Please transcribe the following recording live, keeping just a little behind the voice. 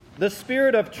The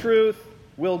Spirit of truth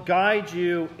will guide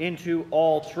you into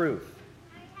all truth.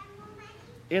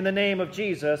 In the name of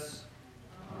Jesus.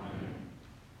 Amen.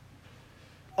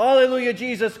 Alleluia,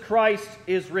 Jesus Christ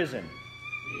is risen.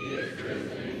 He is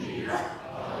risen indeed.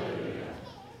 Alleluia.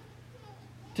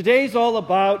 Today's all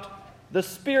about the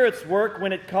Spirit's work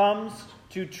when it comes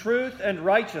to truth and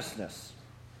righteousness.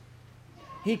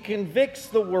 He convicts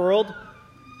the world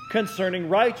concerning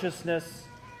righteousness,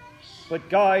 but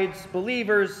guides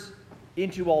believers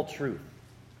into all truth.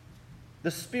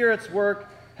 The Spirit's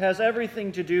work has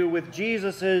everything to do with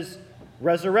Jesus'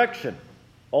 resurrection,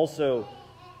 also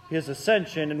his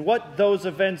ascension, and what those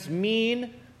events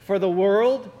mean for the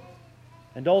world,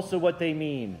 and also what they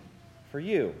mean for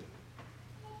you.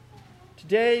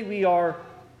 Today we are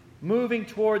moving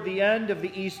toward the end of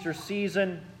the Easter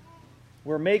season.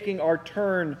 We're making our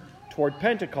turn toward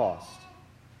Pentecost.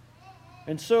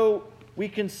 And so we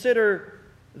consider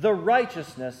the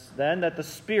righteousness then that the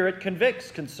Spirit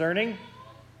convicts concerning,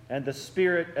 and the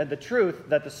Spirit and the truth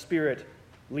that the Spirit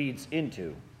leads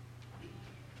into.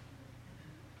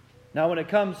 Now, when it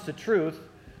comes to truth,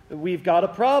 we've got a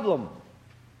problem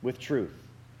with truth.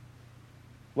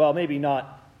 Well, maybe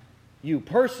not you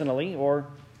personally, or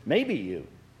maybe you.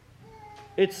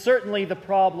 It's certainly the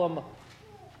problem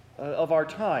of our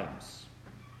times.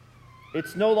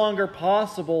 It's no longer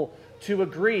possible to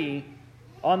agree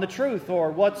on the truth or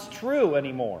what's true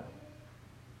anymore.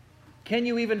 Can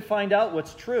you even find out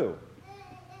what's true?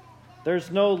 There's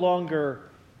no longer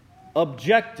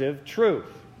objective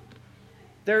truth.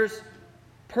 There's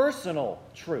personal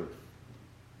truth.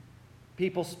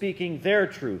 People speaking their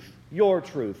truth, your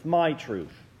truth, my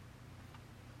truth.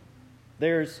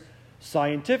 There's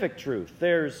scientific truth.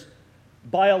 There's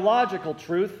biological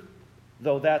truth,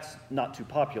 though that's not too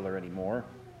popular anymore.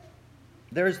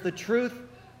 There's the truth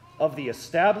of the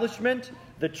establishment,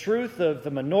 the truth of the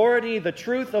minority, the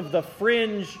truth of the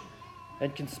fringe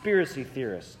and conspiracy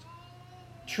theorist.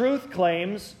 Truth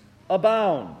claims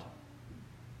abound.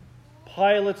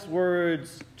 Pilate's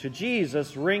words to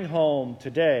Jesus ring home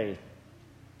today.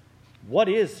 What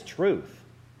is truth?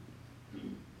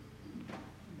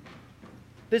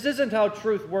 This isn't how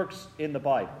truth works in the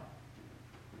Bible.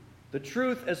 The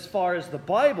truth, as far as the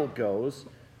Bible goes,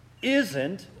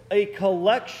 isn't a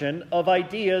collection of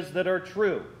ideas that are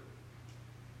true.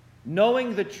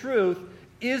 Knowing the truth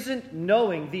isn't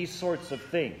knowing these sorts of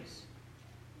things.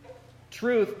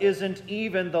 Truth isn't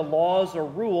even the laws or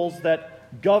rules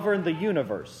that govern the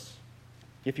universe,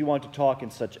 if you want to talk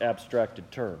in such abstracted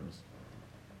terms.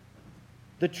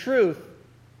 The truth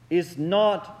is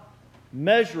not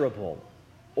measurable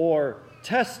or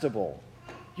testable.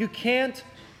 You can't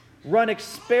run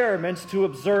experiments to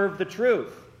observe the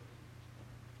truth.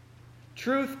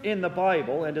 Truth in the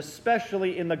Bible, and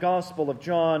especially in the Gospel of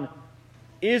John,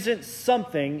 isn't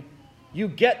something you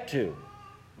get to.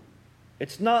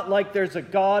 It's not like there's a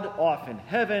God off in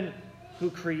heaven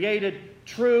who created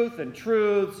truth and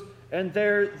truths, and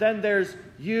then there's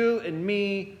you and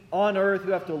me on earth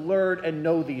who have to learn and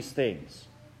know these things.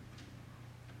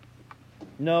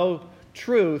 No,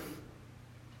 truth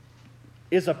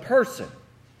is a person.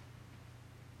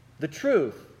 The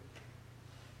truth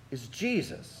is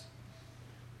Jesus.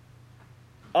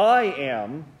 I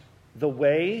am the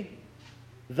way,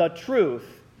 the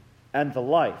truth, and the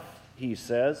life, he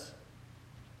says.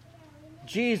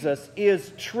 Jesus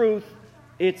is truth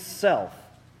itself.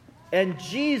 And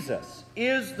Jesus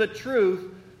is the truth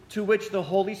to which the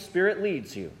Holy Spirit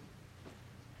leads you.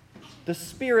 The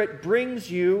Spirit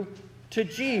brings you to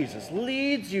Jesus,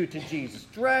 leads you to Jesus,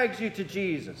 drags you to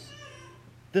Jesus.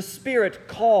 The Spirit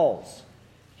calls.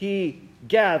 He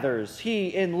gathers.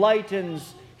 He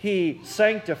enlightens. He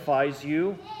sanctifies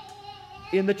you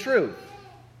in the truth,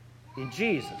 in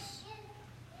Jesus.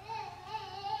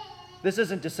 This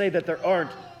isn't to say that there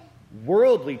aren't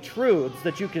worldly truths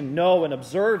that you can know and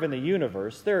observe in the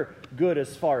universe. They're good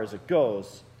as far as it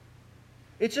goes.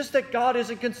 It's just that God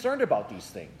isn't concerned about these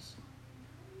things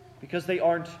because they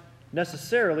aren't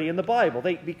necessarily in the Bible,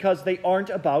 because they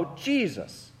aren't about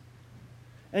Jesus.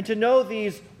 And to know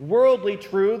these worldly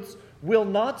truths will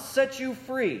not set you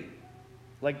free,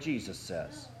 like Jesus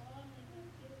says.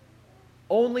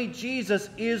 Only Jesus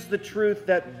is the truth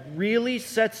that really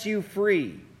sets you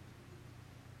free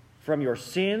from your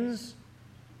sins,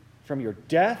 from your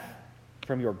death,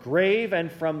 from your grave,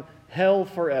 and from hell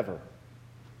forever.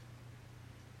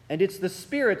 And it's the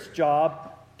Spirit's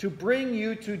job to bring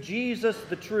you to Jesus,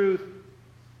 the truth,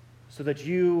 so that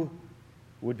you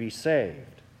would be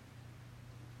saved.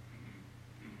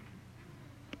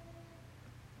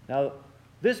 Now,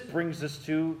 this brings us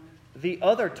to the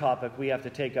other topic we have to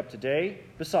take up today,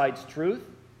 besides truth,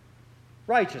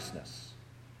 righteousness.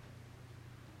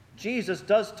 Jesus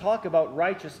does talk about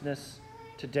righteousness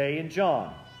today in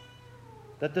John,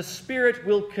 that the Spirit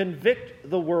will convict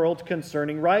the world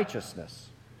concerning righteousness.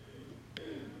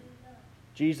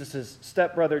 Jesus'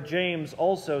 stepbrother James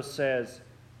also says,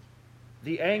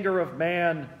 the anger of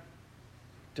man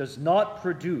does not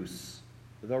produce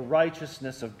the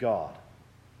righteousness of God.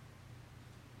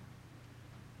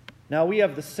 Now, we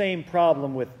have the same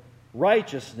problem with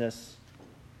righteousness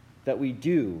that we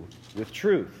do with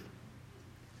truth.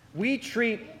 We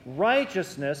treat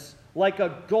righteousness like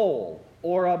a goal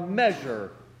or a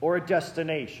measure or a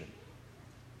destination.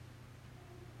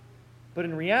 But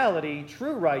in reality,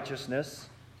 true righteousness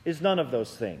is none of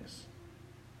those things.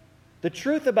 The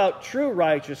truth about true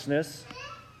righteousness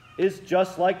is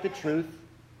just like the truth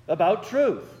about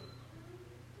truth.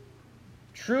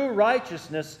 True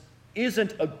righteousness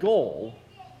isn't a goal,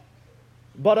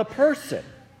 but a person,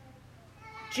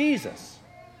 Jesus.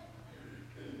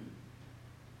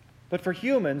 But for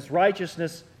humans,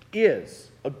 righteousness is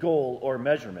a goal or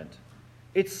measurement.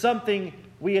 It's something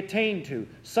we attain to,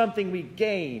 something we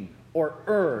gain or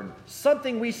earn,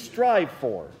 something we strive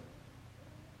for.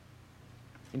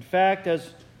 In fact,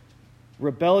 as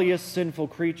rebellious, sinful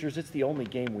creatures, it's the only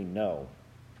game we know.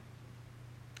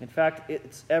 In fact,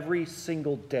 it's every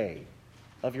single day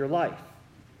of your life.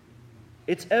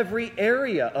 It's every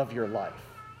area of your life.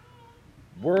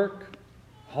 Work,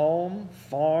 home,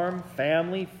 farm,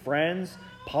 family, friends,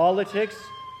 politics,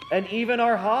 and even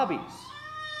our hobbies.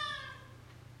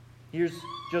 Here's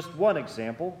just one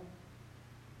example.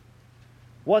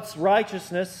 What's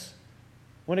righteousness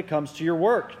when it comes to your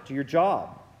work, to your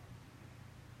job?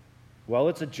 Well,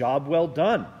 it's a job well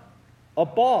done. A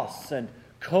boss and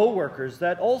co-workers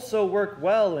that also work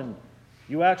well and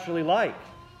you actually like.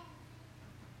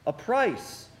 A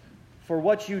price for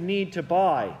what you need to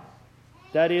buy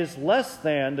that is less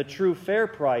than the true fair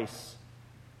price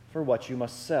for what you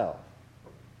must sell.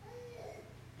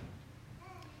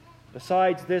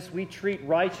 Besides this, we treat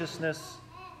righteousness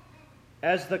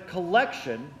as the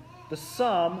collection, the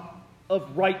sum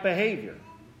of right behavior.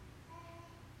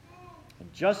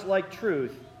 And just like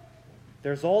truth,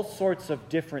 there's all sorts of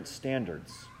different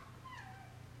standards.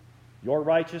 Your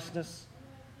righteousness,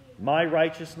 my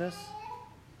righteousness.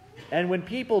 And when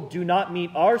people do not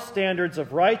meet our standards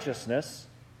of righteousness,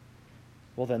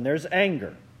 well, then there's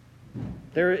anger.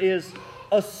 There is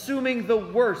assuming the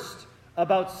worst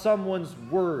about someone's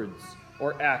words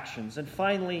or actions. And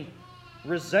finally,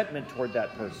 resentment toward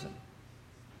that person.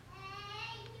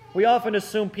 We often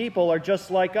assume people are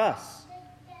just like us.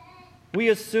 We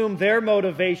assume their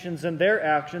motivations and their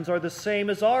actions are the same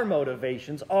as our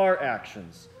motivations, our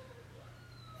actions,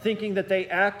 thinking that they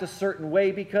act a certain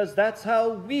way because that's how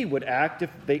we would act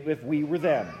if we were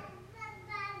them.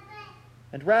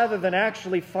 And rather than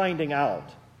actually finding out,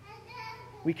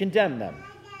 we condemn them.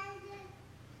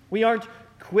 We aren't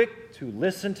quick to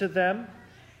listen to them.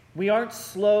 We aren't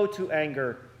slow to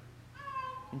anger.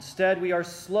 Instead, we are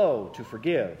slow to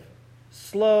forgive,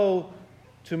 slow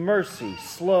to mercy,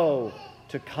 slow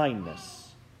to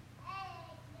kindness.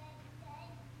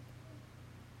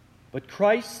 But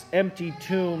Christ's empty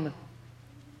tomb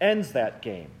ends that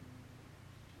game.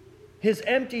 His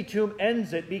empty tomb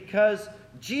ends it because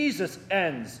Jesus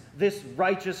ends this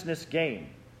righteousness game.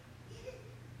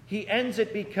 He ends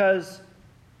it because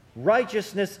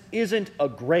righteousness isn't a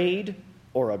grade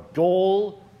or a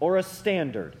goal or a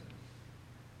standard.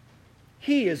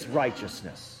 He is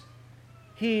righteousness.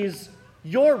 He's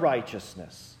your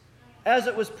righteousness, as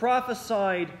it was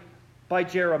prophesied by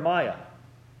Jeremiah.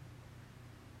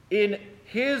 In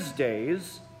his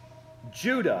days,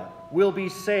 Judah will be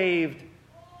saved,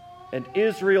 and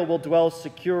Israel will dwell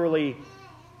securely,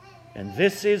 and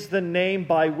this is the name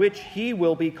by which he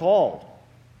will be called: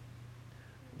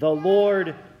 the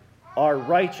Lord our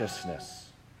righteousness.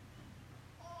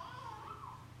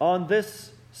 On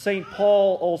this, St.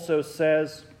 Paul also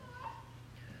says,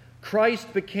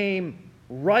 Christ became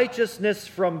righteousness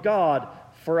from God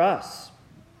for us.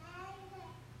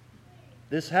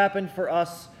 This happened for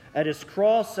us at his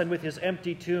cross and with his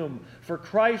empty tomb, for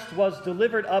Christ was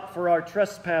delivered up for our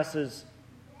trespasses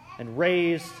and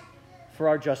raised for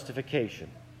our justification.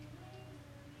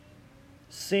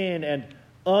 Sin and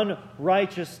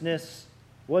unrighteousness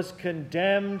was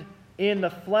condemned in the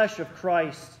flesh of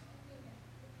Christ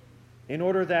in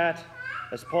order that,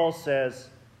 as Paul says,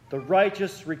 the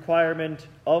righteous requirement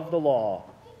of the law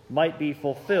might be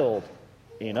fulfilled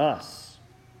in us.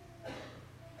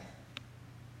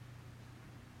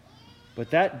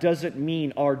 But that doesn't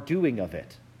mean our doing of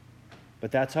it.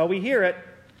 But that's how we hear it.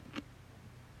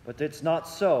 But it's not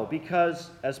so, because,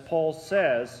 as Paul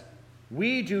says,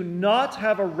 We do not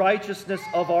have a righteousness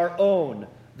of our own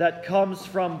that comes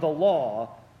from the law,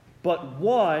 but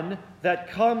one that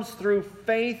comes through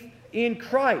faith in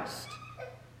Christ,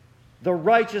 the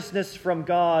righteousness from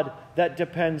God that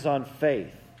depends on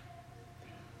faith.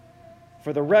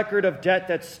 For the record of debt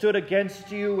that stood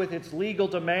against you with its legal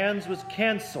demands was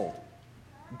canceled.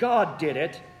 God did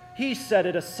it. He set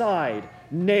it aside,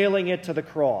 nailing it to the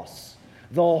cross.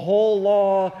 The whole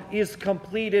law is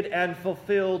completed and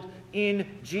fulfilled in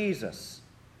Jesus.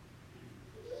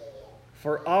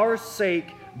 For our sake,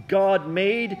 God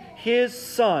made his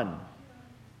Son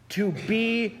to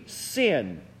be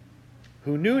sin,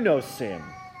 who knew no sin,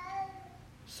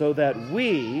 so that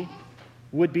we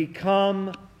would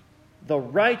become the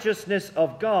righteousness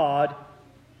of God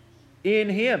in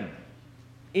him,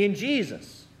 in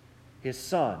Jesus, his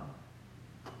Son.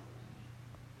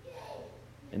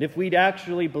 And if we'd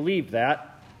actually believed that,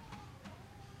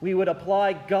 we would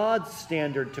apply God's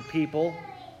standard to people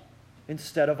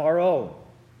instead of our own.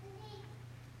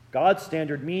 God's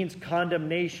standard means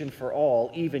condemnation for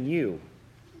all, even you.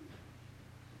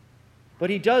 But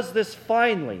he does this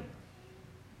finally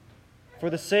for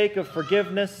the sake of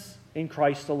forgiveness in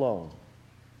Christ alone.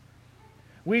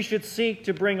 We should seek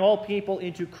to bring all people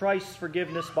into Christ's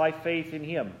forgiveness by faith in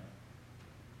him.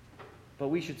 But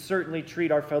we should certainly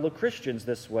treat our fellow Christians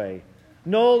this way,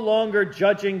 no longer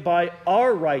judging by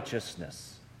our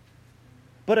righteousness,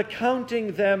 but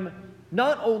accounting them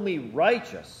not only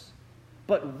righteous,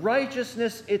 but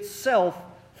righteousness itself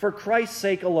for Christ's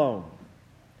sake alone.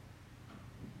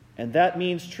 And that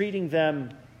means treating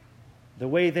them the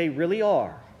way they really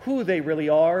are, who they really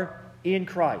are in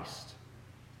Christ.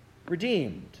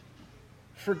 Redeemed,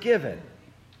 forgiven.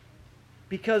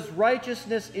 Because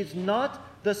righteousness is not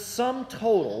the sum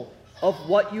total of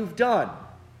what you've done.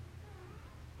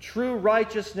 True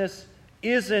righteousness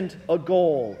isn't a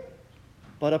goal,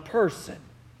 but a person,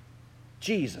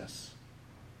 Jesus.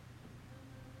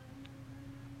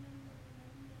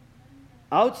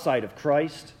 Outside of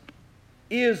Christ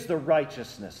is the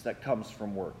righteousness that comes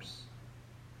from works.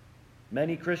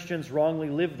 Many Christians wrongly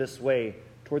live this way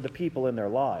toward the people in their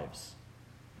lives.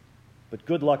 But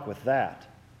good luck with that.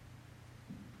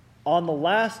 On the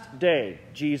last day,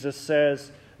 Jesus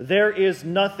says, there is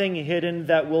nothing hidden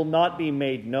that will not be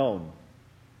made known.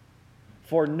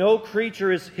 For no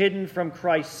creature is hidden from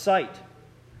Christ's sight,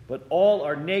 but all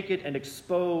are naked and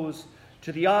exposed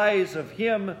to the eyes of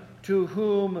him to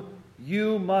whom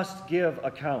you must give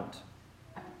account.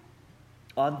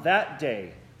 On that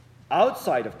day,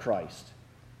 outside of Christ,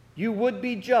 you would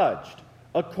be judged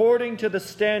according to the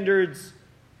standards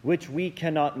which we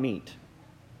cannot meet.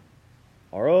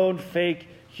 Our own fake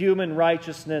human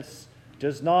righteousness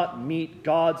does not meet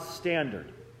God's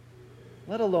standard,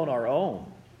 let alone our own.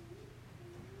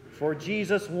 For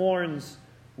Jesus warns,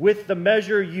 with the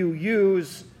measure you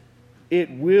use, it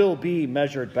will be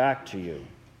measured back to you.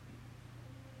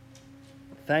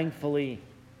 Thankfully,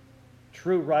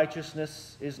 true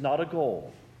righteousness is not a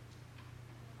goal,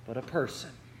 but a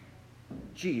person,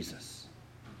 Jesus,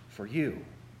 for you.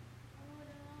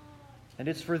 And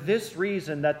it's for this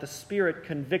reason that the Spirit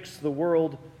convicts the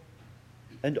world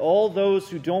and all those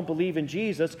who don't believe in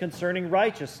Jesus concerning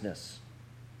righteousness.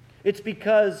 It's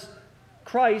because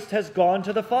Christ has gone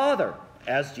to the Father,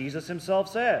 as Jesus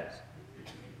himself says.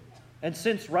 And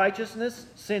since righteousness,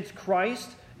 since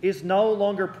Christ is no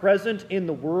longer present in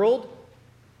the world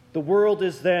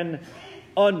is then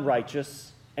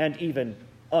unrighteous and even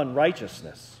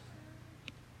unrighteousness.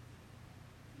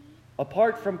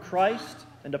 Apart from Christ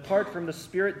and apart from the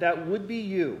Spirit, that would be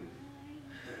you.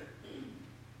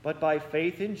 But by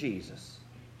faith in Jesus,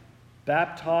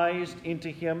 baptized into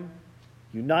him,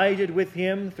 united with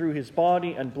him through his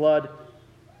body and blood,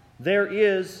 there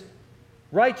is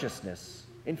righteousness.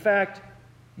 In fact,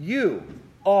 you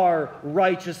are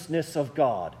righteousness of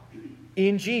God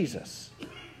in Jesus.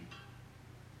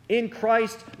 In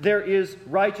Christ there is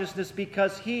righteousness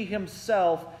because he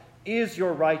himself is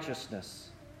your righteousness.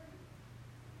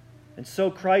 And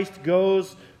so Christ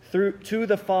goes to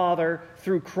the Father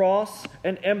through cross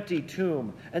and empty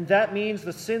tomb. And that means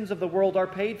the sins of the world are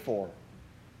paid for,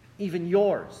 even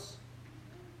yours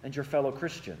and your fellow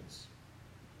Christians.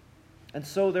 And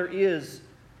so there is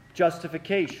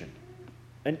justification,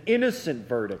 an innocent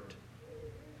verdict.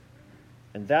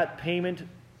 And that payment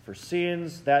for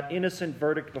sins, that innocent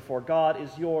verdict before God,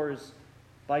 is yours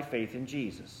by faith in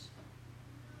Jesus.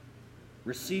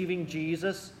 Receiving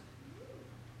Jesus,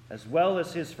 as well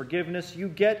as his forgiveness, you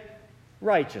get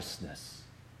righteousness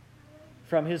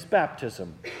from his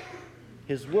baptism,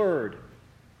 his word,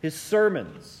 his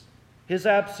sermons, his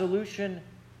absolution,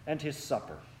 and his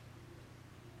supper.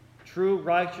 True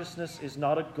righteousness is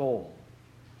not a goal.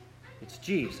 It's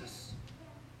Jesus.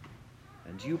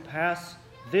 And you pass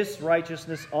this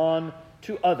righteousness on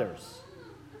to others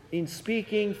in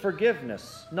speaking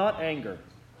forgiveness, not anger,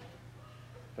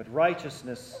 but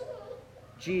righteousness.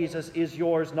 Jesus is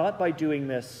yours not by doing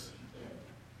this,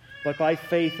 but by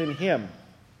faith in him,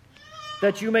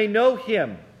 that you may know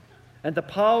him and the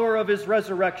power of his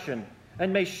resurrection,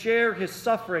 and may share his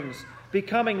sufferings,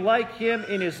 becoming like him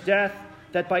in his death,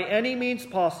 that by any means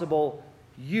possible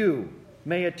you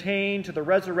may attain to the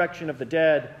resurrection of the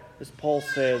dead, as Paul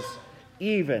says,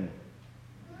 even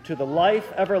to the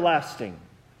life everlasting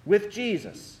with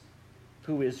Jesus,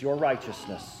 who is your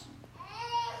righteousness.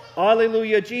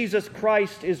 Alleluia, Jesus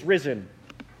Christ is risen.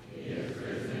 He is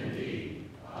risen indeed.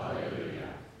 Alleluia.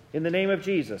 In the name of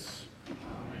Jesus.